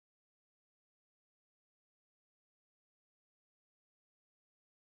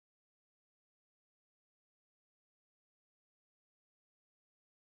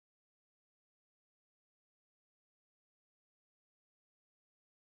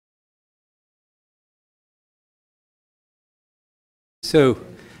So,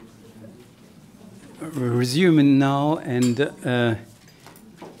 resuming now, and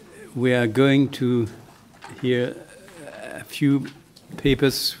we are going to hear a few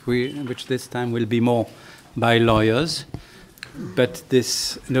papers which this time will be more by lawyers, but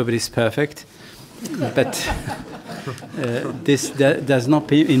nobody's perfect. But this does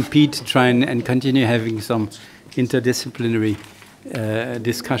not impede trying and continue having some interdisciplinary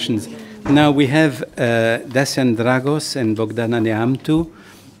discussions. Now we have Dacian, Dragos and Bogdana Neamtu,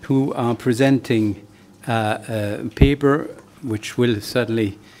 who are presenting a paper which will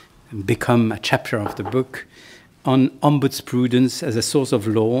certainly become a chapter of the book on ombudsprudence as a source of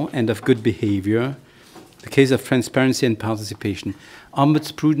law and of good behavior, the case of transparency and participation.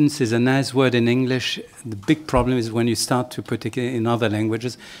 Ombudsprudence is a nice word in English. The big problem is when you start to put it in other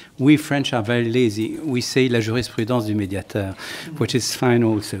languages. We French are very lazy. We say la jurisprudence du médiateur, which is fine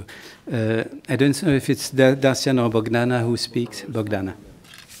also. I don't know if it's Dacian or Bogdana who speaks. Bogdana.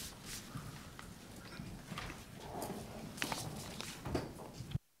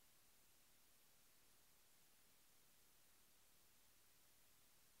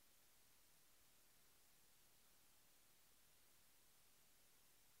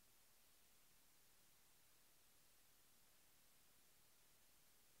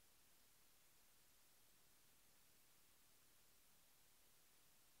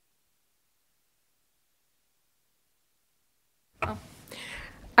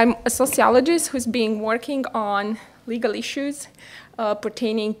 I'm a sociologist who's been working on legal issues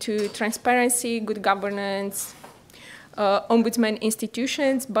pertaining to transparency, good governance, ombudsman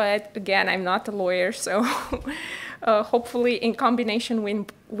institutions, but again, I'm not a lawyer, so hopefully in combination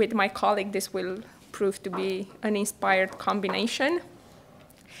with my colleague, this will prove to be an inspired combination.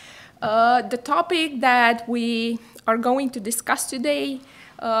 The topic that we are going to discuss today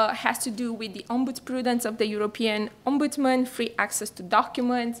has to do with the Ombudsprudence of the European Ombudsman, free access to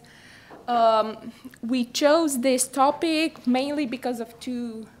documents. We chose this topic mainly because of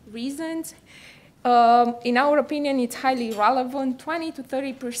two reasons. In our opinion, it's highly relevant. 20 to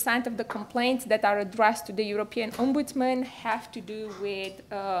 30% of the complaints that are addressed to the European Ombudsman have to do with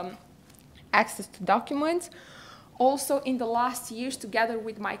access to documents. Also, in the last years, together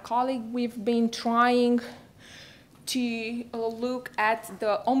with my colleague, we've been trying to look at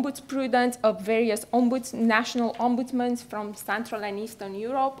the ombudsprudence of various national ombudsmen from Central and Eastern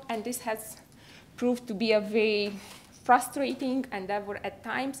Europe, and this has proved to be a very frustrating endeavor at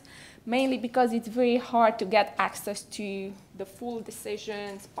times, mainly because it's very hard to get access to the full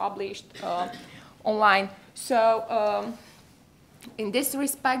decisions published online. So in this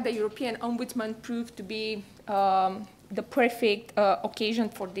respect, the European Ombudsman proved to be the perfect occasion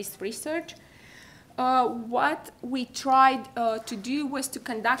for this research. What we tried to do was to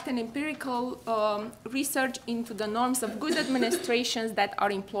conduct an empirical research into the norms of good administrations that are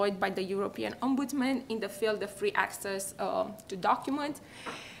employed by the European Ombudsman in the field of free access to documents.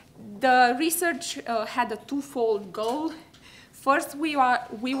 The research had a twofold goal. First, we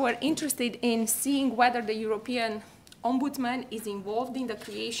were interested in seeing whether the European Ombudsman is involved in the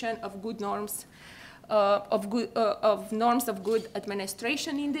creation of good norms, norms of good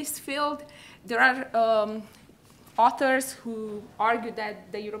administration in this field. There are authors who argue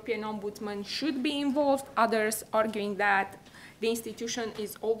that the European Ombudsman should be involved, others arguing that the institution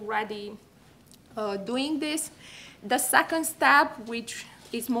is already doing this. The second step, which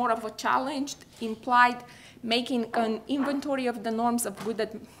is more of a challenge, implied making an inventory of the norms of good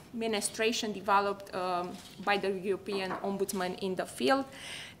administration developed by the European Ombudsman in the field.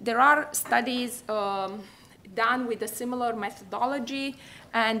 There are studies done with a similar methodology,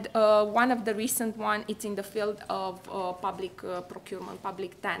 and one of the recent ones is in the field of public procurement,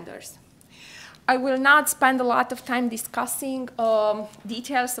 public tenders. I will not spend a lot of time discussing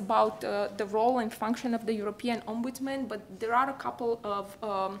details about the role and function of the European Ombudsman, but there are a couple of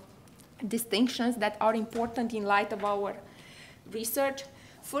distinctions that are important in light of our research.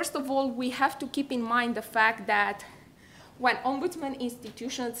 First of all, we have to keep in mind the fact that when ombudsman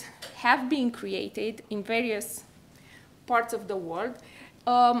institutions have been created in various parts of the world,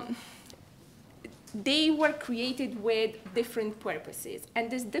 they were created with different purposes. And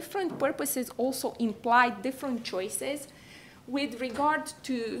these different purposes also imply different choices with regard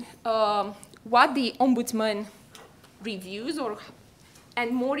to what the ombudsman reviews,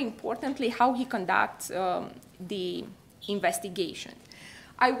 and more importantly, how he conducts the investigation.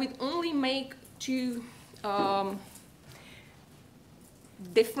 I would only make two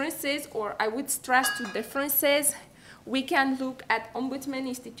differences, or I would stress two differences. We can look at ombudsman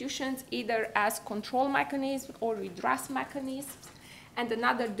institutions either as control mechanisms or redress mechanisms. And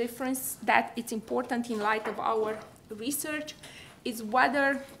another difference that it's important in light of our research is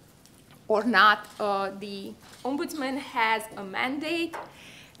whether or not the ombudsman has a mandate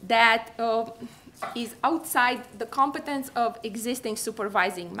that is outside the competence of existing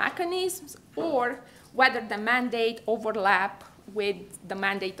supervising mechanisms, or whether the mandate overlap with the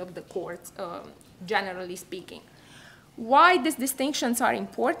mandate of the courts, generally speaking. Why these distinctions are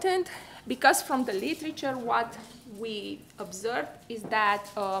important? Because from the literature, what we observed is that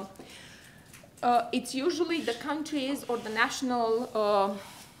it's usually the countries or the national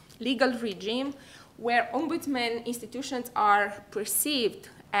legal regime where ombudsman institutions are perceived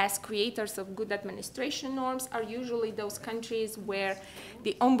as creators of good administration norms are usually those countries where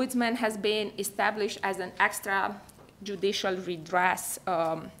the ombudsman has been established as an extrajudicial redress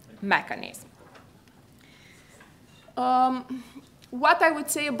mechanism. What I would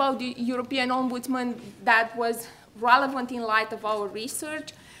say about the European Ombudsman that was relevant in light of our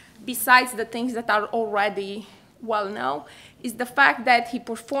research, besides the things that are already well known, is the fact that he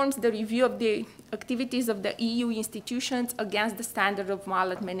performs the review of the activities of the EU institutions against the standard of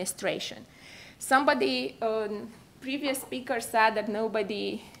maladministration. Somebody, previous speaker, said that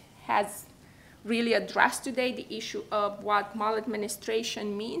nobody has really addressed today the issue of what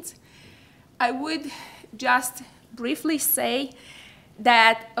maladministration means. I would just briefly say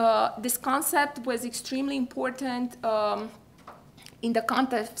that this concept was extremely important in the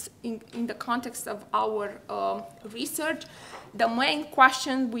context of our research. The main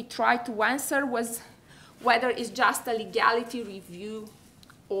question we tried to answer was whether it's just a legality review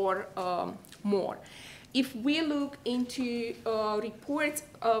or more. If we look into reports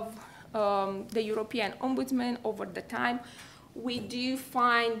of the European Ombudsman over the time, we do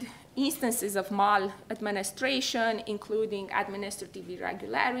find instances of maladministration, including administrative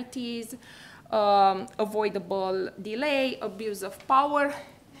irregularities, avoidable delay, abuse of power.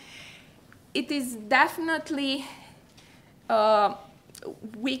 It is definitely,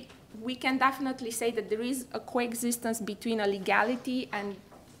 we can definitely say that there is a coexistence between a legality and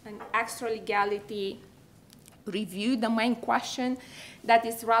an extra-legality review. The main question that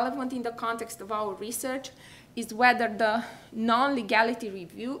is relevant in the context of our research is whether the non-legality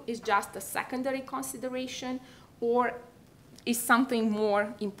review is just a secondary consideration or is something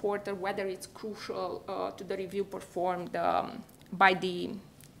more important, whether it's crucial to the review performed by the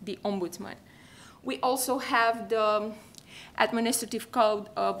ombudsman. We also have the administrative code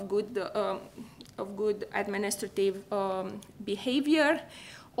of good administrative behavior.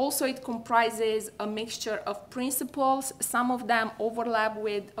 Also, it comprises a mixture of principles. Some of them overlap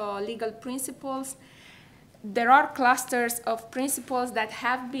with legal principles. There are clusters of principles that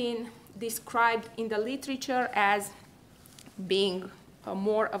have been described in the literature as being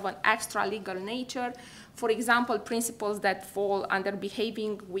more of an extra-legal nature. For example, principles that fall under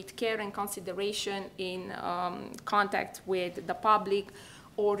behaving with care and consideration in contact with the public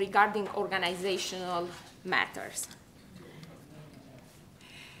or regarding organizational matters.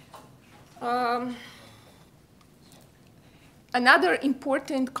 Another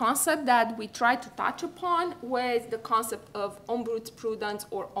important concept that we tried to touch upon was the concept of ombudsprudence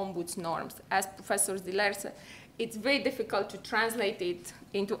or ombuds norms. As Professor Ziller said, it's very difficult to translate it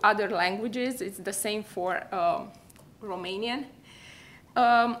into other languages. It's the same for Romanian.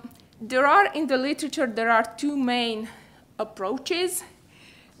 In the literature, there are two main approaches.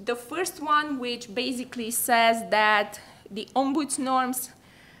 The first one, which basically says that the ombuds norms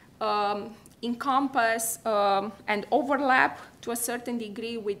encompass and overlap to a certain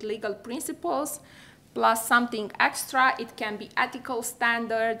degree with legal principles, plus something extra. It can be ethical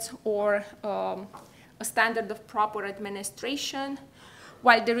standards or a standard of proper administration,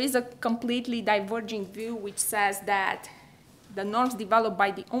 while there is a completely diverging view which says that the norms developed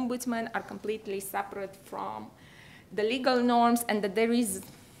by the ombudsman are completely separate from the legal norms and that there is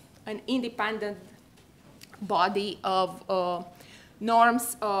an independent body of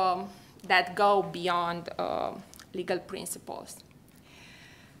norms that go beyond legal principles.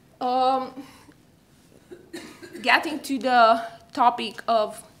 Getting to the topic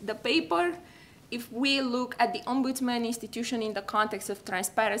of the paper, if we look at the ombudsman institution in the context of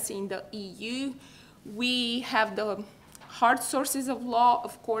transparency in the EU, we have the hard sources of law.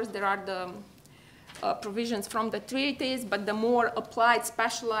 Of course, there are the provisions from the treaties, but the more applied,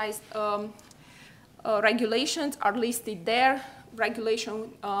 specialized regulations are listed there.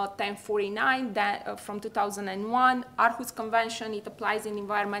 Regulation 1049 from 2001, Aarhus Convention, it applies in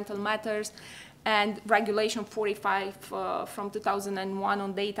environmental matters, and Regulation 45 from 2001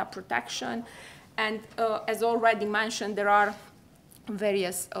 on data protection. And as already mentioned, there are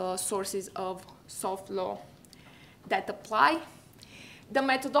various sources of soft law that apply. The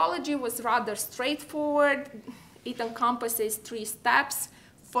methodology was rather straightforward. It encompasses 3 steps.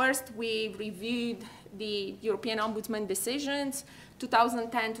 First, we reviewed the European Ombudsman decisions,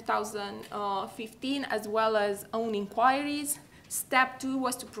 2010, 2015, as well as own inquiries. Step 2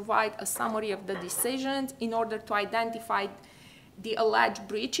 was to provide a summary of the decisions in order to identify the alleged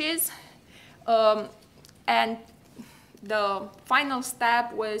breaches. And the final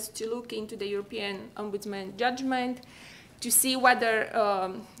step was to look into the European Ombudsman judgment to see whether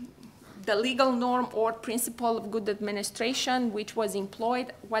the legal norm or principle of good administration which was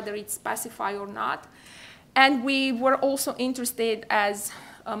employed, whether it's specified or not. And we were also interested, as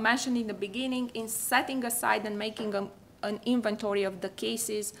mentioned in the beginning, in setting aside and making an inventory of the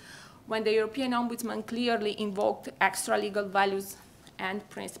cases when the European Ombudsman clearly invoked extra legal values and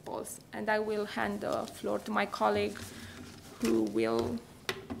principles. And I will hand the floor to my colleague who will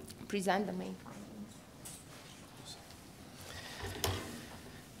present the main findings.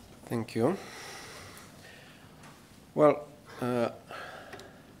 Thank you. Well, I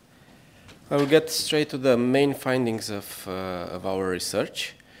will get straight to the main findings of our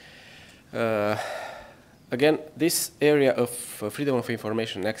research. Again, this area of freedom of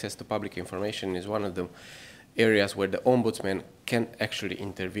information, access to public information, is one of the areas where the Ombudsman can actually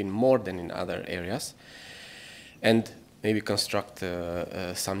intervene more than in other areas, and maybe construct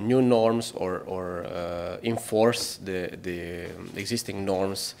some new norms or enforce the existing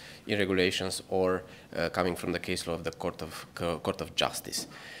norms in regulations or coming from the case law of the Court of Justice.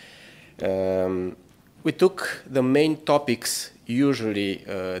 We took the main topics usually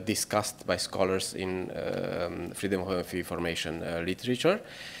discussed by scholars in freedom of information literature,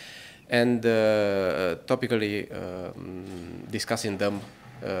 and topically discussing them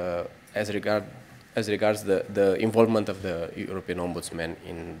as regards the involvement of the European Ombudsman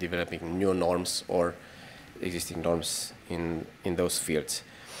in developing new norms or existing norms in those fields.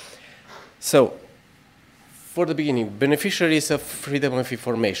 So, for the beginning, beneficiaries of freedom of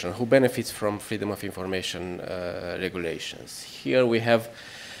information, who benefits from freedom of information regulations. Here we have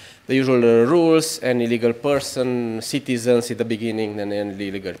the usual rules: any legal person, citizens at the beginning, and any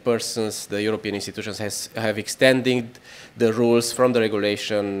illegal persons. The European institutions have extended the rules from the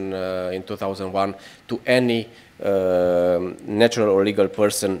regulation in 2001 to any natural or legal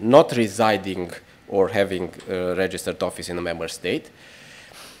person not residing or having a registered office in a member state.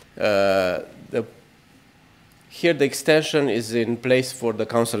 Here the extension is in place for the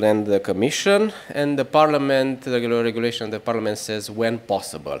Council and the Commission, and the Parliament, the regulation of the Parliament says when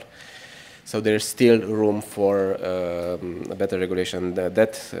possible. So there's still room for a better regulation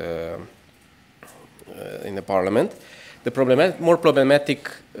in the Parliament. The more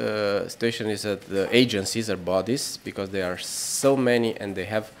problematic situation is that the agencies or bodies, because there are so many, and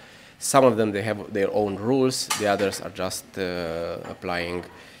some of them have their own rules, the others are just applying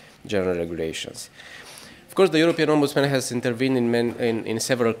general regulations. Of course, the European Ombudsman has intervened in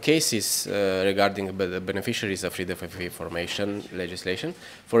several cases regarding the beneficiaries of freedom of information legislation.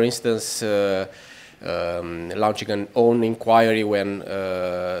 For instance, launching an own inquiry when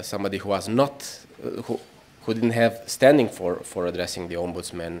somebody who was not, who didn't have standing for addressing the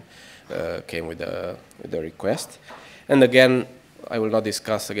Ombudsman came with a request. And again, I will not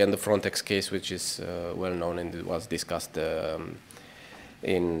discuss again the Frontex case, which is well known and it was discussed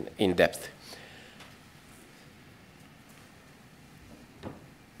in depth.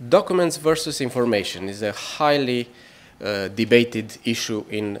 Documents versus information is a highly debated issue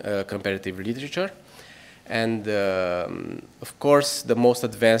in comparative literature. And of course, the most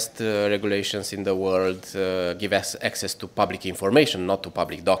advanced regulations in the world give us access to public information, not to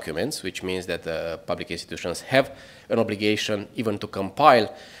public documents, which means that public institutions have an obligation even to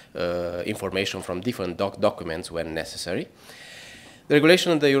compile information from different documents when necessary. The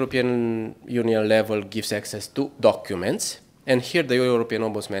regulation at the European Union level gives access to documents. And here the European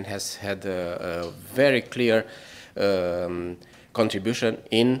Ombudsman has had a very clear contribution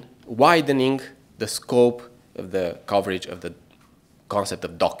in widening the scope of the coverage of the concept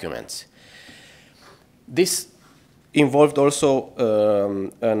of documents. This involved also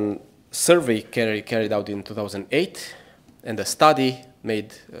a survey carried out in 2008 and a study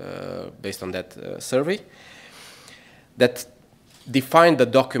made based on that survey that defined the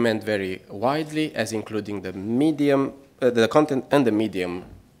document very widely as including the medium, the content and the medium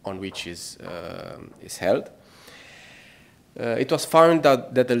on which is held. It was found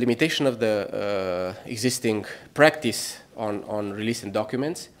that the limitation of the existing practice on releasing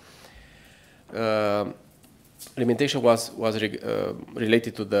documents, limitation was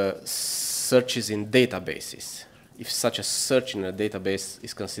related to the searches in databases. If such a search in a database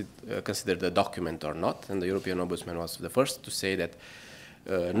is considered a document or not, and the European Ombudsman was the first to say that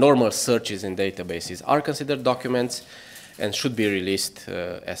normal searches in databases are considered documents and should be released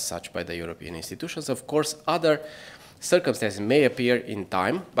as such by the European institutions. Of course, other circumstances may appear in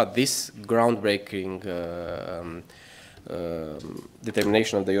time, but this groundbreaking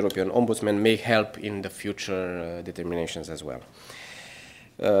determination of the European Ombudsman may help in the future determinations as well.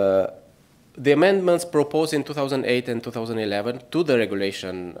 The amendments proposed in 2008 and 2011 to the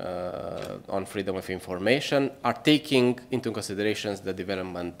regulation on freedom of information are taking into consideration the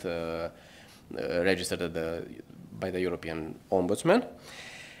development registered by the European Ombudsman.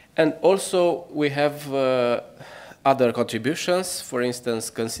 And also we have other contributions, for instance,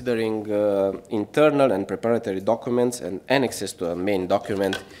 considering internal and preparatory documents and annexes to a main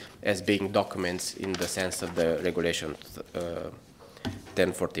document as being documents in the sense of the regulation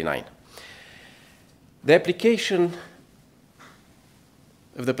 1049. The application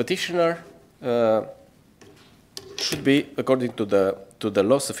of the petitioner should be, according to the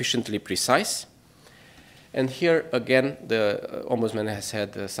law, sufficiently precise. And here, again, the Ombudsman has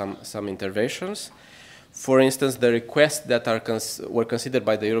had some interventions. For instance, the requests that were considered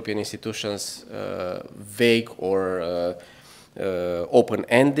by the European institutions vague or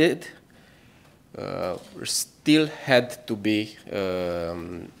open-ended still had to be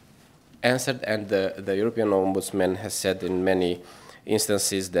answered, and the European Ombudsman has said in many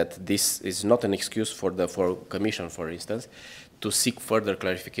instances that this is not an excuse for the Commission, for instance, to seek further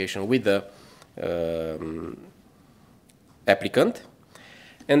clarification with the applicant.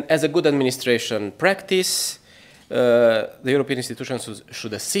 And as a good administration practice, the European institutions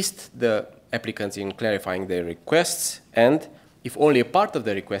should assist the applicants in clarifying their requests, and if only a part of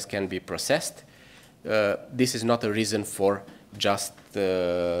the request can be processed, this is not a reason for just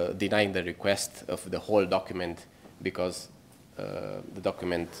denying the request of the whole document because the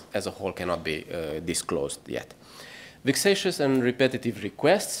document as a whole cannot be disclosed yet. Vexatious and repetitive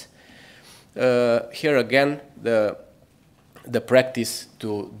requests. Here again, the practice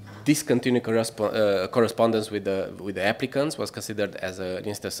to discontinue correspondence with the applicants was considered as an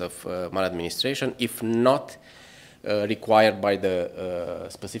instance of maladministration, if not required by the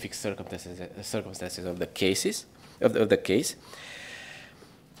specific circumstances of the cases. Of the case.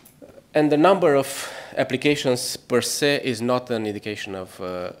 And the number of applications per se is not an indication of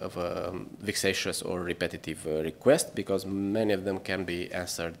a vexatious or repetitive request, because many of them can be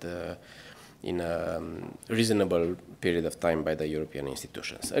answered in a reasonable period of time by the European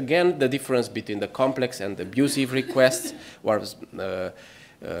institutions. Again, the difference between the complex and abusive requests was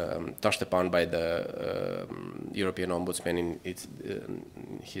touched upon by the European Ombudsman in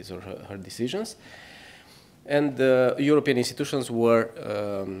his or her decisions. And the European institutions were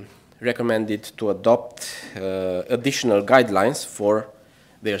recommended to adopt additional guidelines for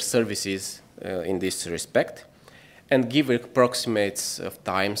their services in this respect, and give approximates of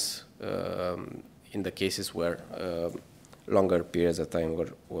times in the cases where longer periods of time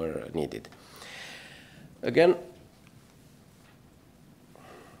were needed. Again,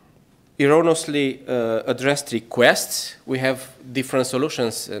 erroneously addressed requests, we have different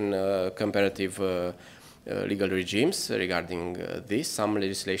solutions in comparative legal regimes regarding this. Some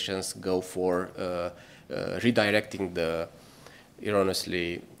legislations go for redirecting the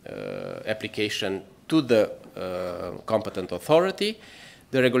erroneously application to the competent authority.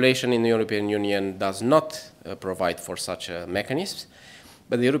 The regulation in the European Union does not provide for such a mechanism,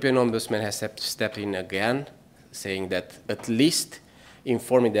 but the European Ombudsman has stepped in again, saying that at least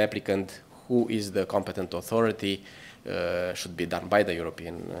informing the applicant who is the competent authority should be done by the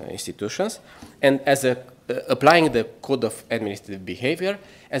European institutions, and as applying the Code of Administrative Behavior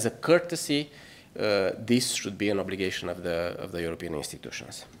as a courtesy, this should be an obligation of the European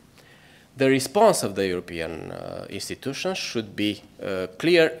institutions. The response of the European institutions should be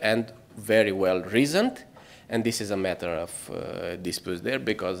clear and very well reasoned, and this is a matter of dispute there,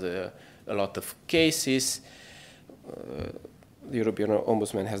 because a lot of cases, the European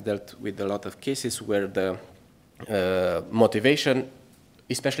Ombudsman has dealt with a lot of cases where the motivation,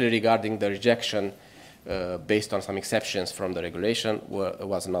 especially regarding the rejection based on some exceptions from the regulation,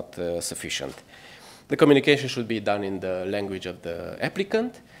 was not sufficient. The communication should be done in the language of the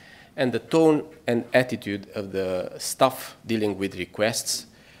applicant, and the tone and attitude of the staff dealing with requests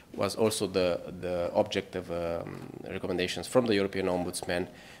was also the object of recommendations from the European Ombudsman,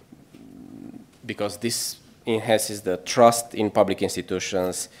 because this enhances the trust in public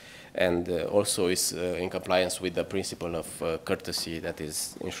institutions and also is in compliance with the principle of courtesy that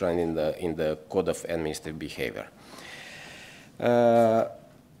is enshrined in the Code of Administrative Behavior.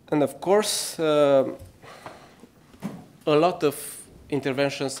 And of course, a lot of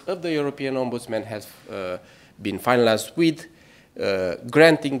interventions of the European Ombudsman have been finalized with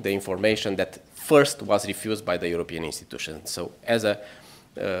granting the information that first was refused by the European institutions. So as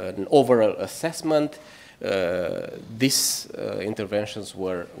an overall assessment, these interventions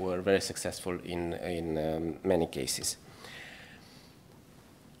were very successful in many cases.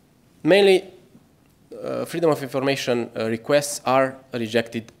 Mainly, freedom of information requests are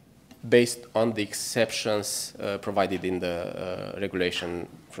rejected based on the exceptions provided in the regulation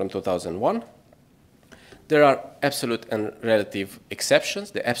from 2001. There are absolute and relative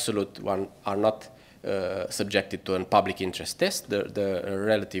exceptions. The absolute ones are not subjected to a public interest test. The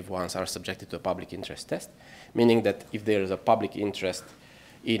relative ones are subjected to a public interest test, meaning that if there is a public interest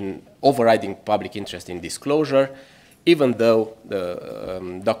in overriding public interest in disclosure, even though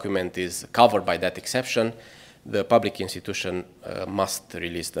the document is covered by that exception, the public institution must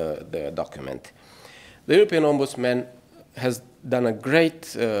release the document. The European Ombudsman has done a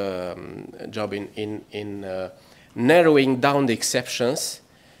great job in narrowing down the exceptions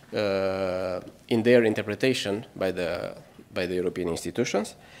in their interpretation by the European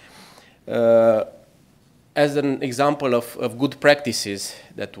institutions. As an example of good practices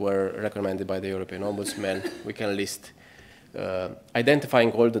that were recommended by the European Ombudsman, we can list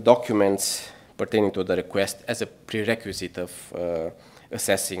identifying all the documents pertaining to the request as a prerequisite of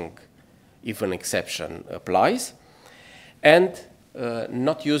assessing if an exception applies, and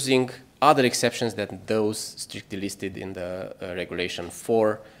not using other exceptions than those strictly listed in the regulation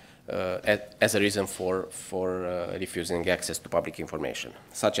as a reason for refusing access to public information,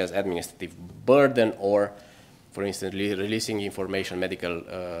 such as administrative burden or, for instance, releasing information, medical,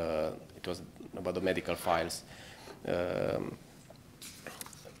 it was about the medical files,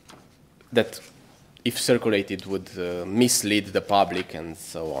 that if circulated would mislead the public and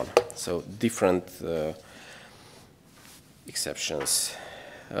so on. So different exceptions.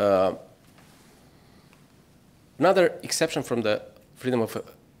 Another exception from the freedom of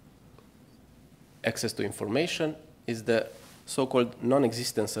access to information is the so-called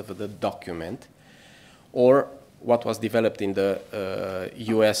non-existence of the document, or what was developed in the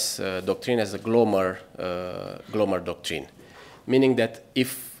US doctrine as a Glomer doctrine, meaning that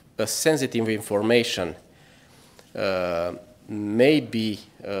if a sensitive information may be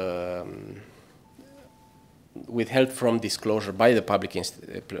withheld from disclosure by the public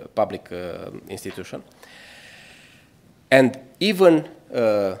institution, and even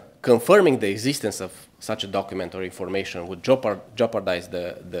confirming the existence of such a document or information would jeopardize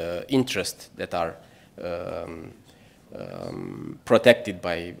the interests that are protected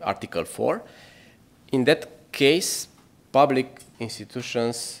by Article 4. In that case, public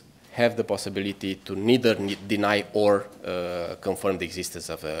institutions have the possibility to neither deny or confirm the existence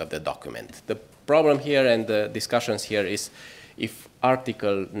of the document. The problem here and the discussions here is if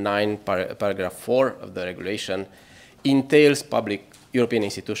Article 9, paragraph 4 of the regulation entails public European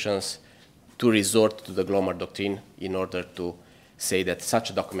institutions to resort to the Glomer doctrine in order to say that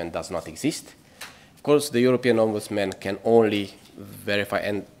such a document does not exist. Of course, the European Ombudsman can only verify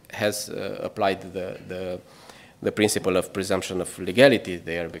and has applied the principle of presumption of legality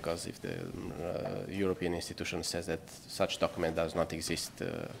there, because if the European institution says that such document does not exist,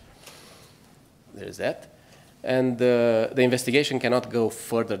 there is that. And the investigation cannot go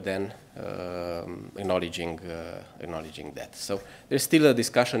further than acknowledging that. So there's still a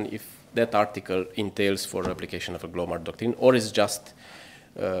discussion if that article entails for application of a Glomer doctrine, or is just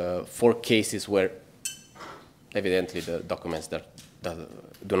for cases where evidently the documents that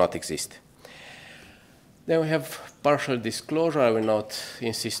do not exist. Then we have partial disclosure. I will not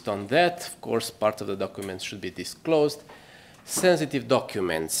insist on that. Of course, part of the documents should be disclosed. Sensitive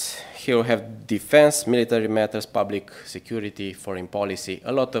documents. Here we have defense, military matters, public security, foreign policy.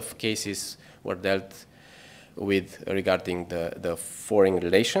 A lot of cases were dealt with regarding the foreign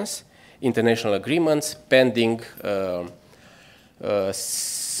relations, international agreements, pending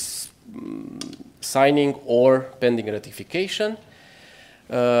signing or pending ratification.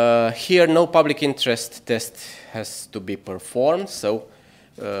 Here, no public interest test has to be performed. So,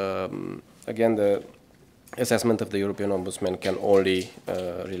 again, the assessment of the European Ombudsman can only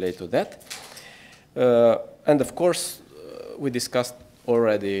relate to that. And of course, we discussed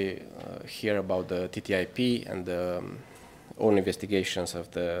already here about the TTIP and the own investigations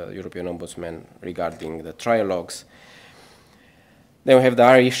of the European Ombudsman regarding the trialogues. Then we have the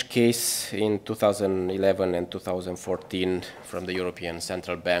Irish case in 2011 and 2014 from the European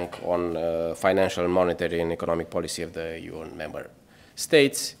Central Bank on financial, monetary and economic policy of the EU member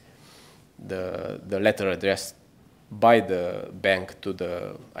states. The letter addressed by the bank to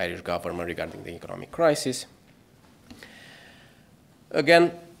the Irish government regarding the economic crisis.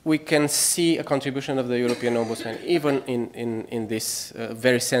 Again, we can see a contribution of the European Ombudsman even in these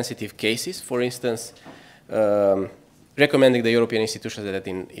very sensitive cases. For instance, recommending the European institutions that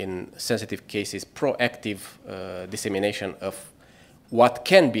in sensitive cases, proactive dissemination of what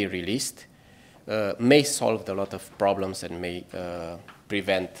can be released may solve a lot of problems and may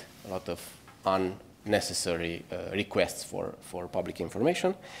prevent a lot of unnecessary requests for public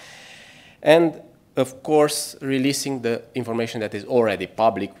information. And of course, releasing the information that is already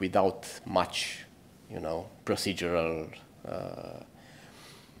public without much, procedural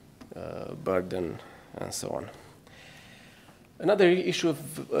burden and so on. Another issue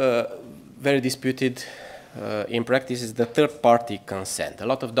very disputed in practice is the third-party consent. A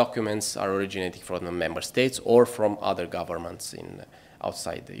lot of documents are originating from the member states or from other governments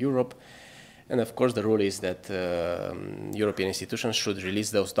outside Europe. And of course, the rule is that European institutions should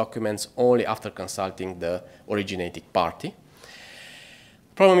release those documents only after consulting the originating party.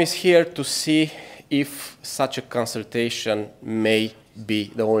 Problem is here to see if such a consultation may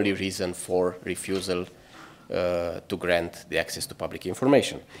be the only reason for refusal to grant the access to public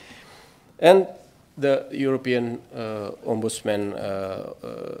information. And the European Ombudsman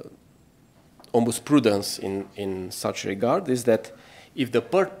Ombudsprudence in such regard is that if the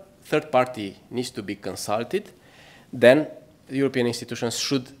third party needs to be consulted, then the European institutions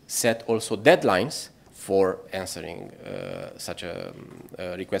should set also deadlines for answering such a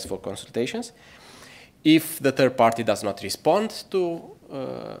request for consultations. If the third party does not respond to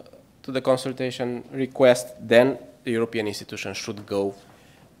the consultation request, then the European institutions should go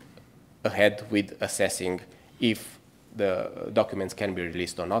ahead with assessing if the documents can be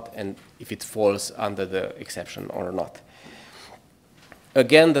released or not, and if it falls under the exception or not.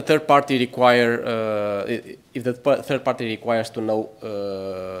 Again, the third party if the third party requires to know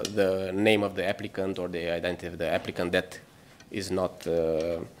the name of the applicant or the identity of the applicant, that is not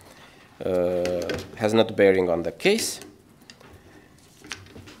has not bearing on the case.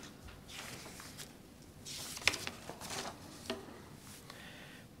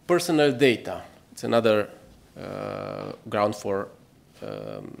 Personal data. It's another ground for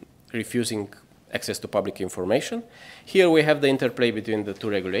refusing access to public information. Here we have the interplay between the two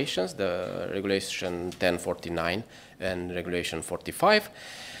regulations, the Regulation 1049 and Regulation 45.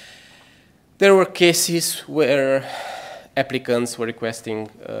 There were cases where applicants were requesting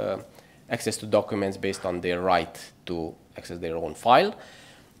access to documents based on their right to access their own file,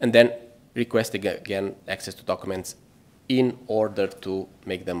 and then requesting again access to documents in order to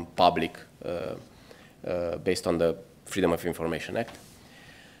make them public based on the Freedom of Information Act.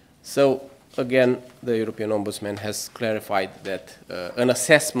 So again, the European Ombudsman has clarified that an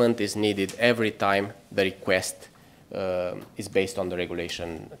assessment is needed every time the request is based on the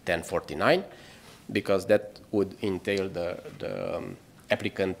Regulation 1049, because that would entail the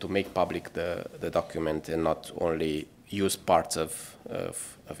applicant to make public the document and not only use parts of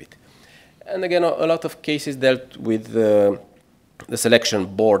it. And again, a lot of cases dealt with the selection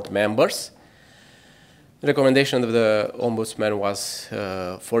board members. The recommendation of the Ombudsman was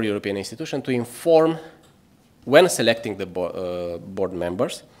for European institutions to inform, when selecting the board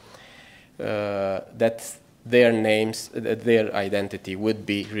members, that their names, their identity would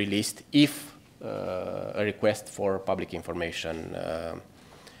be released if a request for public information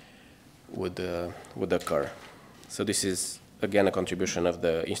would occur. So this is, again, a contribution of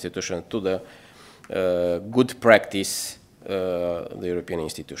the institution to the good practice, the European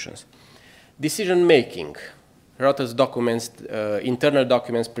institutions. Decision-making, a lot of documents, internal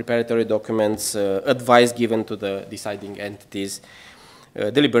documents, preparatory documents, advice given to the deciding entities,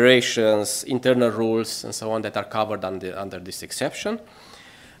 deliberations, internal rules, and so on that are covered under this exception.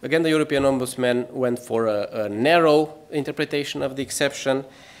 Again, the European Ombudsman went for a narrow interpretation of the exception,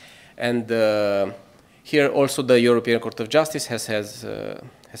 and here also the European Court of Justice has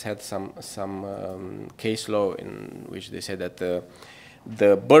had some case law in which they say that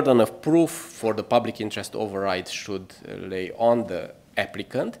the burden of proof for the public interest override should lay on the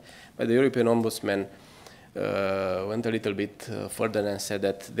applicant, but the European Ombudsman went a little bit further and said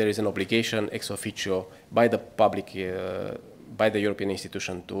that there is an obligation ex officio by the public, by the European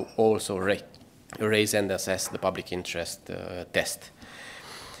institution to also raise and assess the public interest test.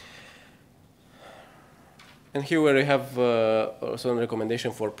 And here we have also a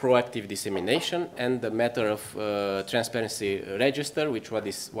recommendation for proactive dissemination and the matter of transparency register, which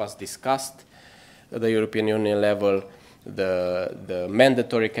was discussed at the European Union level. The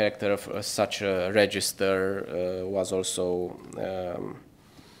mandatory character of such a register was also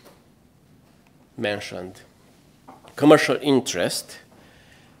mentioned. Commercial interest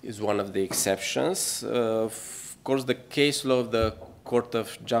is one of the exceptions. Of course, the case law of the Court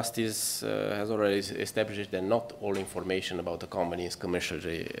of Justice has already established that not all information about a company is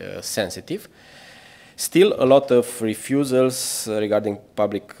commercially sensitive. Still, a lot of refusals regarding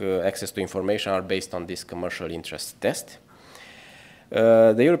public access to information are based on this commercial interest test.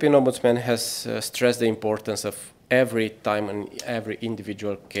 The European Ombudsman has stressed the importance of every time and every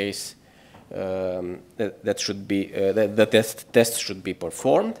individual case that should be the test should be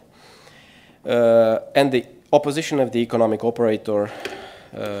performed, and the opposition of the economic operator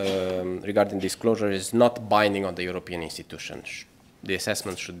regarding disclosure is not binding on the European institutions. The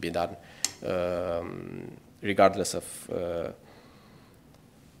assessment should be done regardless of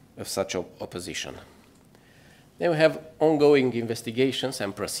such opposition. Then we have ongoing investigations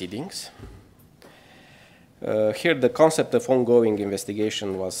and proceedings. Here the concept of ongoing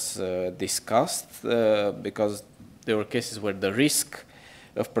investigation was discussed because there were cases where the risk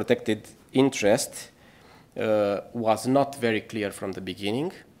of protected interest was not very clear from the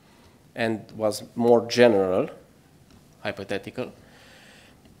beginning and was more general, hypothetical.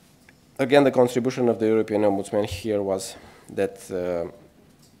 Again, the contribution of the European Ombudsman here was that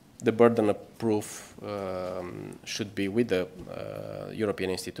the burden of proof should be with the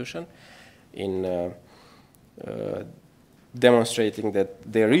European institution in demonstrating that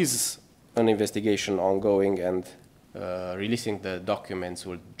there is an investigation ongoing, and releasing the documents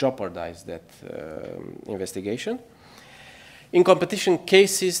will jeopardize that investigation. In competition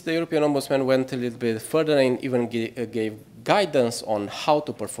cases, the European Ombudsman went a little bit further and even gave guidance on how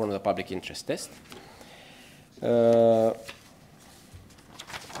to perform the public interest test. I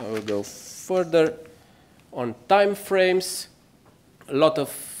will go further on time frames. A lot of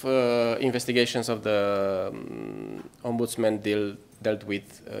investigations of the Ombudsman dealt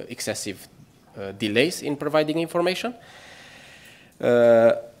with excessive delays in providing information.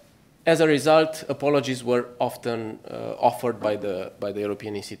 As a result, apologies were often offered by the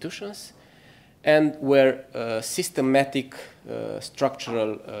European institutions, and where systematic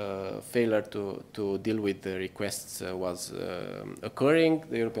structural failure to deal with the requests was occurring,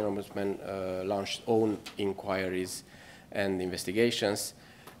 the European Ombudsman launched own inquiries and investigations,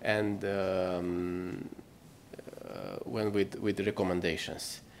 and went with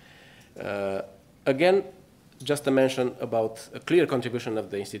recommendations. Again, just a mention about a clear contribution of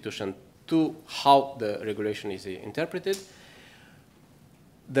the institution to how the regulation is interpreted.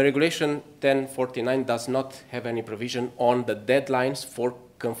 The regulation 1049 does not have any provision on the deadlines for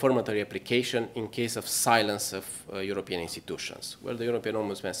confirmatory application in case of silence of European institutions, where the European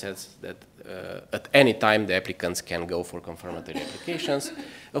Ombudsman says that at any time the applicants can go for confirmatory applications.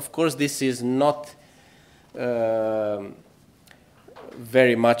 Of course, this is not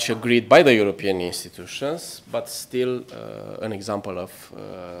very much agreed by the European institutions, but still an example of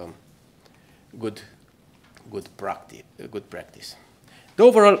good practice. The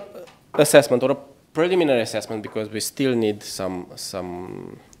overall assessment, or a preliminary assessment, because we still need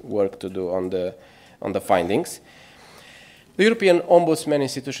some work to do on the findings. The European Ombudsman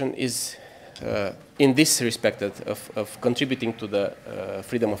institution is in this respect of contributing to the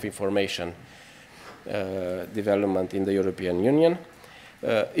freedom of information development in the European Union.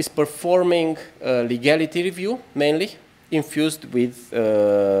 Is performing legality review, mainly, infused with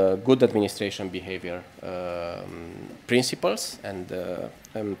good administration behavior principles and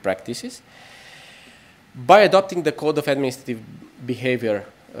practices. By adopting the Code of Administrative Behavior,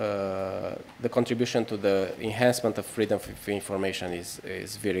 the contribution to the enhancement of freedom of information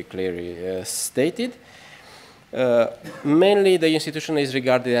is very clearly stated. Mainly, the institution is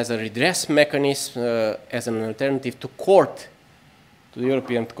regarded as a redress mechanism, as an alternative to the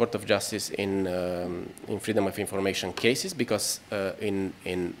European Court of Justice in freedom of information cases, because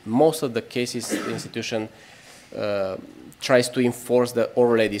in most of the cases, the institution tries to enforce the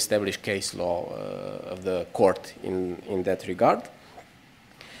already established case law of the court in that regard.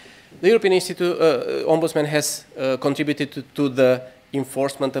 The European Ombudsman has contributed to the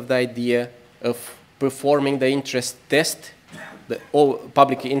enforcement of the idea of performing the interest test, the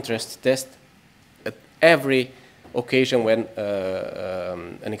public interest test, at every occasion when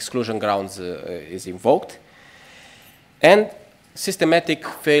an exclusion grounds is invoked, and systematic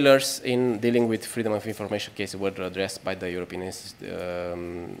failures in dealing with freedom of information cases were addressed by the European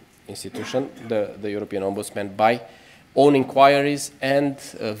institution, the European Ombudsman, by own inquiries and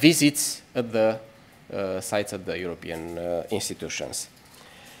visits at the sites of the European institutions.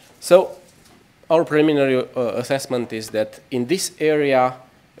 So our preliminary assessment is that in this area,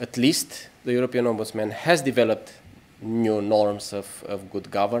 at least, the European Ombudsman has developed new norms of good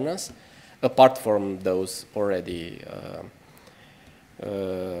governance, apart from those already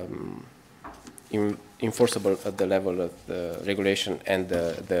enforceable at the level of the regulation and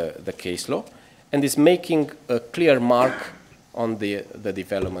the case law, and is making a clear mark on the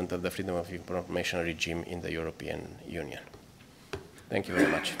development of the freedom of information regime in the European Union. Thank you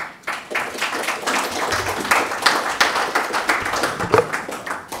very much.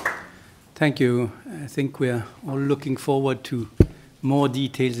 Thank you. I think we are all looking forward to more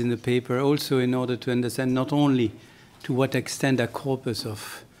details in the paper, also in order to understand not only to what extent a corpus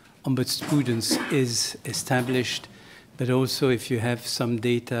of ombudsprudence is established, but also if you have some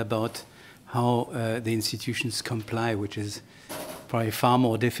data about how the institutions comply, which is probably far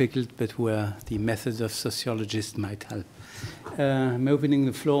more difficult, but where the methods of sociologists might help. I'm opening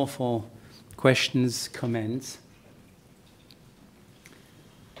the floor for questions, comments.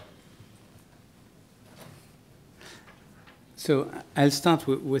 So I'll start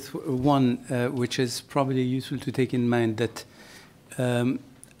with one which is probably useful to take in mind, that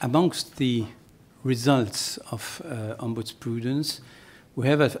amongst the results of ombudsprudence, we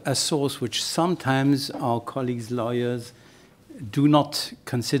have a source which sometimes our colleagues, lawyers, do not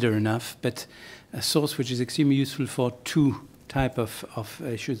consider enough, but a source which is extremely useful for two types of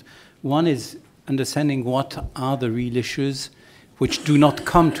issues. One is understanding what are the real issues which do not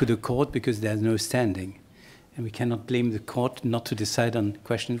come to the court because there's no standing. And we cannot blame the court not to decide on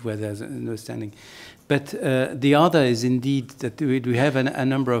questions where there's no standing. But the other is indeed that we have a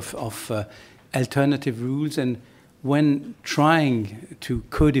number of alternative rules, and when trying to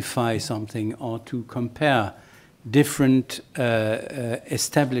codify something or to compare different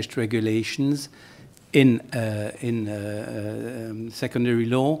established regulations in secondary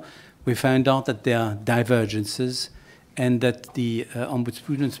law, we found out that there are divergences and that the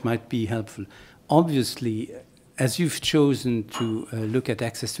ombudsprudence might be helpful. Obviously, as you've chosen to look at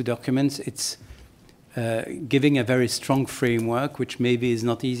access to documents, it's giving a very strong framework, which maybe is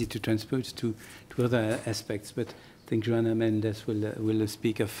not easy to transpose to other aspects, but I think Joana Mendes will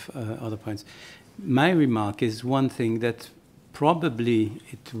speak of other points. My remark is one thing that probably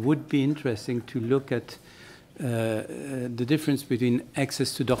it would be interesting to look at the difference between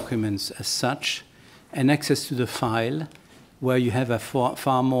access to documents as such and access to the file, where you have a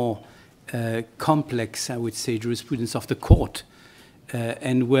far more complex, I would say, jurisprudence of the court,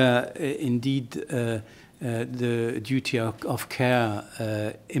 and where indeed the duty of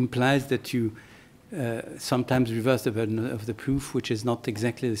care implies that you sometimes reverse the burden of the proof, which is not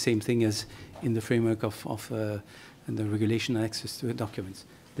exactly the same thing as in the framework of the regulation on access to documents.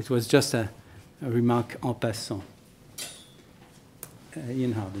 It was just a remark en passant.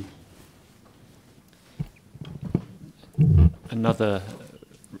 Ian Hardy. Another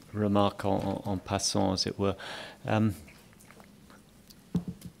remark en passant, as it were.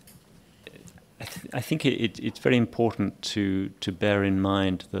 I think it's very important to bear in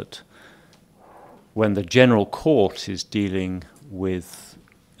mind that when the General Court is dealing with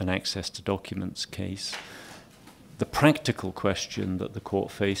an access to documents case, the practical question that the court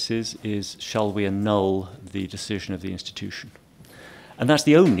faces is, shall we annul the decision of the institution? And that's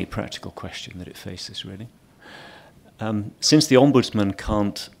the only practical question that it faces, really. Since the Ombudsman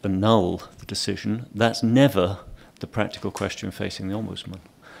can't annul the decision, that's never the practical question facing the Ombudsman,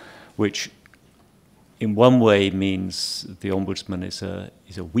 which in one way means the Ombudsman is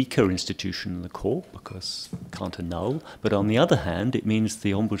a weaker institution than the court because it can't annul, but on the other hand, it means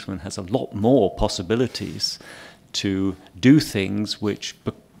the Ombudsman has a lot more possibilities to do things which,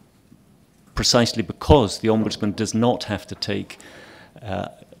 precisely because the Ombudsman does not have to take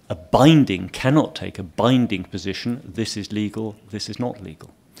cannot take a binding position, this is legal, this is not legal.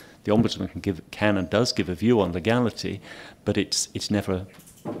 The Ombudsman can and does give a view on legality, but it's never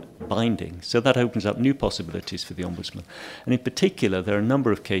binding. So that opens up new possibilities for the Ombudsman. And in particular, there are a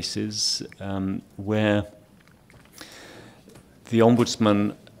number of cases where the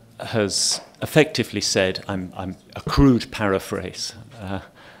Ombudsman has effectively said, I'm a crude paraphrase,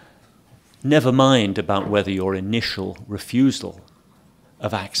 never mind about whether your initial refusal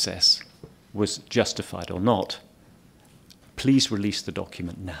of access was justified or not. Please release the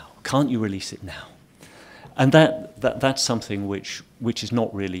document now. Can't you release it now? And that's something which is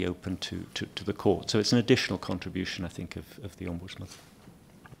not really open to the court. So it's an additional contribution, I think, of the Ombudsman.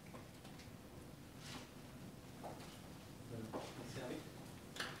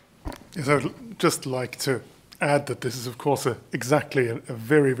 Yes, I would just like to add that this is, of course, exactly a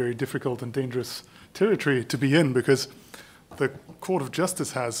very, very difficult and dangerous territory to be in, because the Court of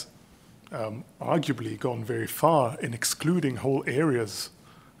Justice has arguably gone very far in excluding whole areas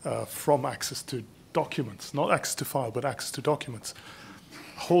from access to documents, not access to file, but access to documents,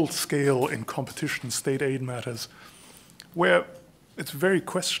 whole scale in competition, state aid matters, where it's very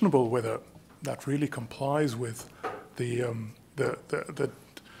questionable whether that really complies with the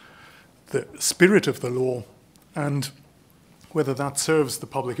spirit of the law, and whether that serves the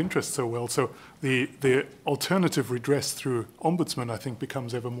public interest so well. So the alternative redress through ombudsman, I think,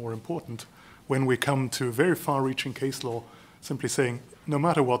 becomes ever more important when we come to very far-reaching case law, simply saying, no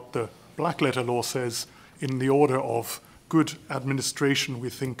matter what the black letter law says, in the order of good administration, we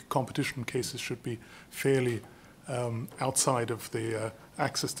think competition cases should be fairly outside of the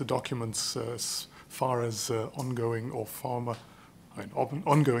access to documents as far as ongoing or former,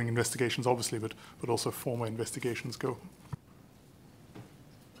 ongoing investigations, obviously, but also former investigations go.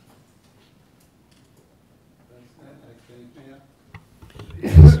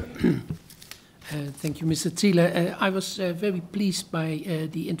 Thank you, Mr. Ziller. I was very pleased by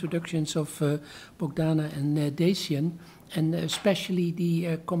the introductions of Bogdana and Dacian, and especially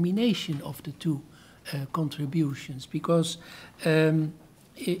the combination of the two contributions, because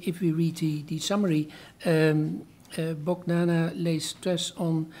if we read the summary, Bogdana lays stress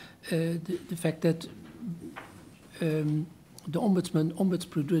on the fact that the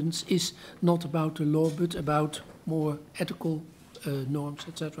Ombudsprudence is not about the law, but about more ethical norms,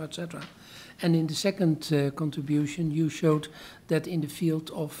 etc., etc. And in the second contribution, you showed that in the field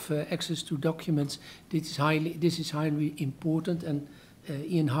of access to documents, this is highly important. And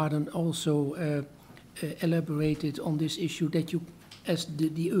Ian Harden also elaborated on this issue, that you, as the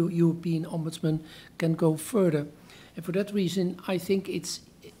European Ombudsman, can go further. And for that reason, I think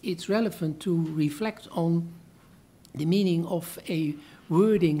it's relevant to reflect on the meaning of a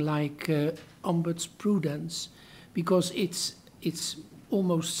wording like ombudsprudence, because it's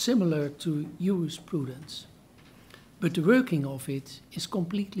almost similar to jurisprudence, but the working of it is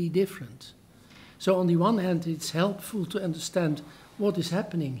completely different. So on the one hand, it's helpful to understand what is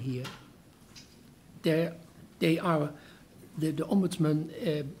happening here. The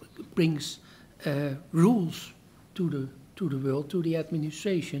ombudsman brings rules to the world, to the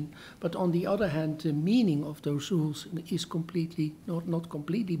administration, but on the other hand, the meaning of those rules is completely, not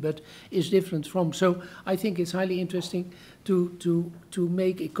completely, but is different from. So I think it's highly interesting to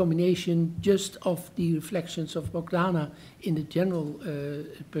make a combination just of the reflections of Bogdana in the general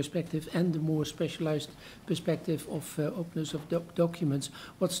perspective and the more specialized perspective of openness of documents.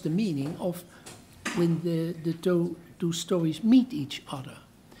 What's the meaning of when the two stories meet each other?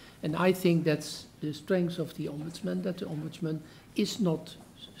 And I think that's the strength of the Ombudsman, that the Ombudsman is not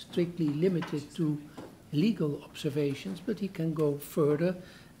strictly limited to legal observations, but he can go further.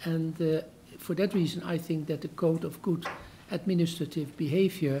 And for that reason, I think that the Code of Good Administrative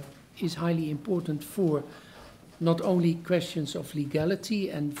Behavior is highly important for not only questions of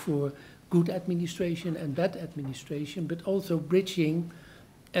legality and for good administration and bad administration, but also bridging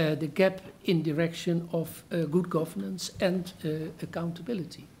the gap in direction of good governance and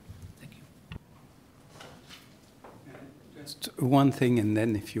accountability. Just one thing, and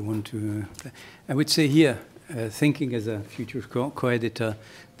then if you want to, I would say here, thinking as a future co-editor,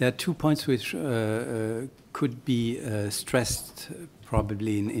 there are 2 points which could be stressed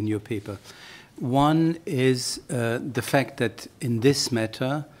probably in your paper. One is the fact that in this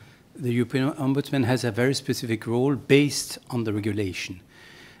matter, the European Ombudsman has a very specific role based on the regulation.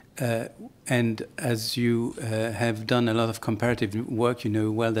 And as you have done a lot of comparative work, you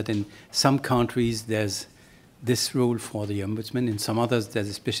know well that in some countries there's this role for the Ombudsman, in some others there's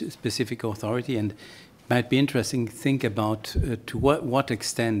a specific authority, and it might be interesting to think about to what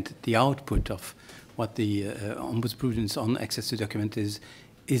extent the output of what the Ombudsprudence on access to document is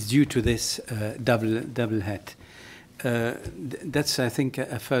due to this double hat. That's, I think,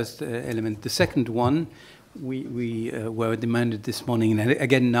 a first element. The second one, we were demanded this morning, and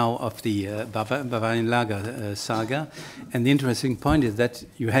again now, of the Bavarian Lager saga, and the interesting point is that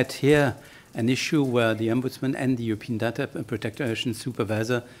you had here an issue where the Ombudsman and the European Data Protection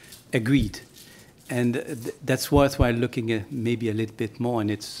Supervisor agreed. And that's worthwhile looking at maybe a little bit more,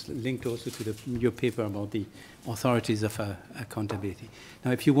 and it's linked also to your paper about the authorities of accountability.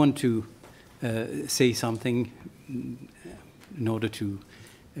 Now, if you want to say something in order to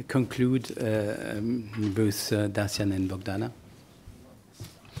conclude, both Dacian and Bogdana.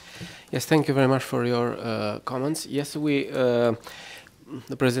 Yes, thank you very much for your comments. Yes,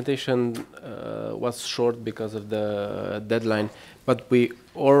 the presentation was short because of the deadline, but we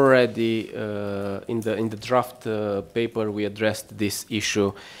already in the draft paper we addressed this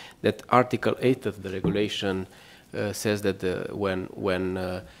issue, that Article 8 of the regulation says that when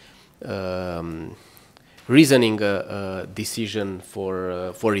reasoning a decision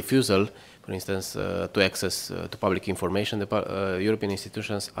for refusal, for instance, to access to public information, the European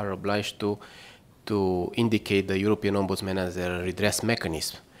institutions are obliged to indicate the European Ombudsman as a redress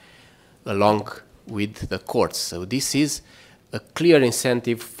mechanism. along with the courts. So this is a clear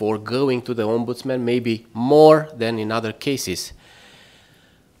incentive for going to the ombudsman, maybe more than in other cases,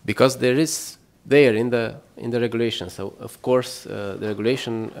 because there is there in the regulation. So of course the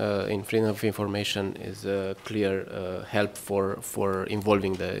regulation in freedom of information is a clear help for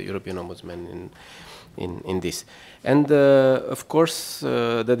involving the European Ombudsman in this. And of course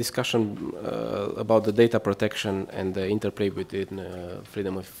the discussion about the data protection and the interplay between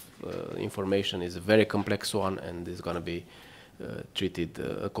freedom of information is a very complex one, and is going to be treated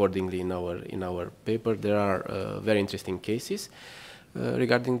accordingly in our paper. There are very interesting cases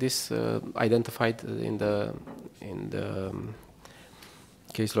regarding this identified in the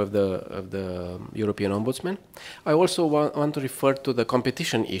case law of the European Ombudsman. I also want to refer to the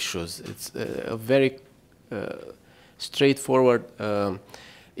competition issues. It's a very straightforward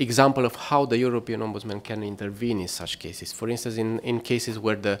example of how the European Ombudsman can intervene in such cases. For instance, in cases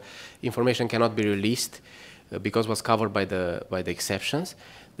where the information cannot be released because was covered by the exceptions,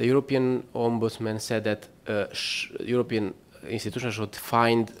 the European Ombudsman said that European institutions should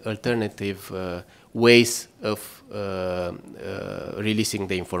find alternative ways of releasing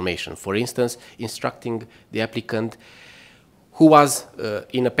the information. For instance, instructing the applicant who was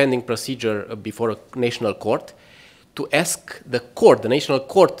in a pending procedure before a national court to ask the court, the national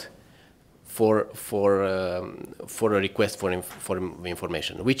court, for a request for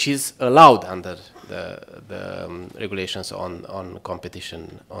information, which is allowed under the regulations on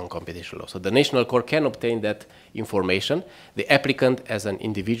competition law. So the national court can obtain that information. The applicant, as an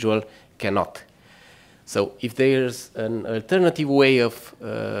individual, cannot. So if there's an alternative way of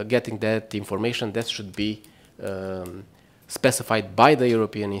getting that information, that should be specified by the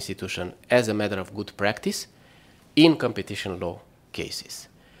European institution as a matter of good practice in competition law cases.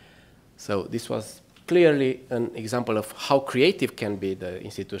 So this was clearly an example of how creative can be the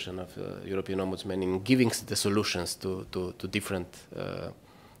institution of European Ombudsman in giving the solutions to different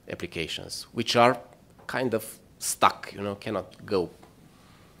applications, which are kind of stuck, you know, cannot go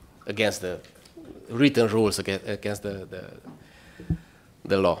against the written rules, against the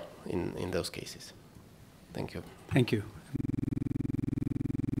law in those cases. Thank you. Thank you.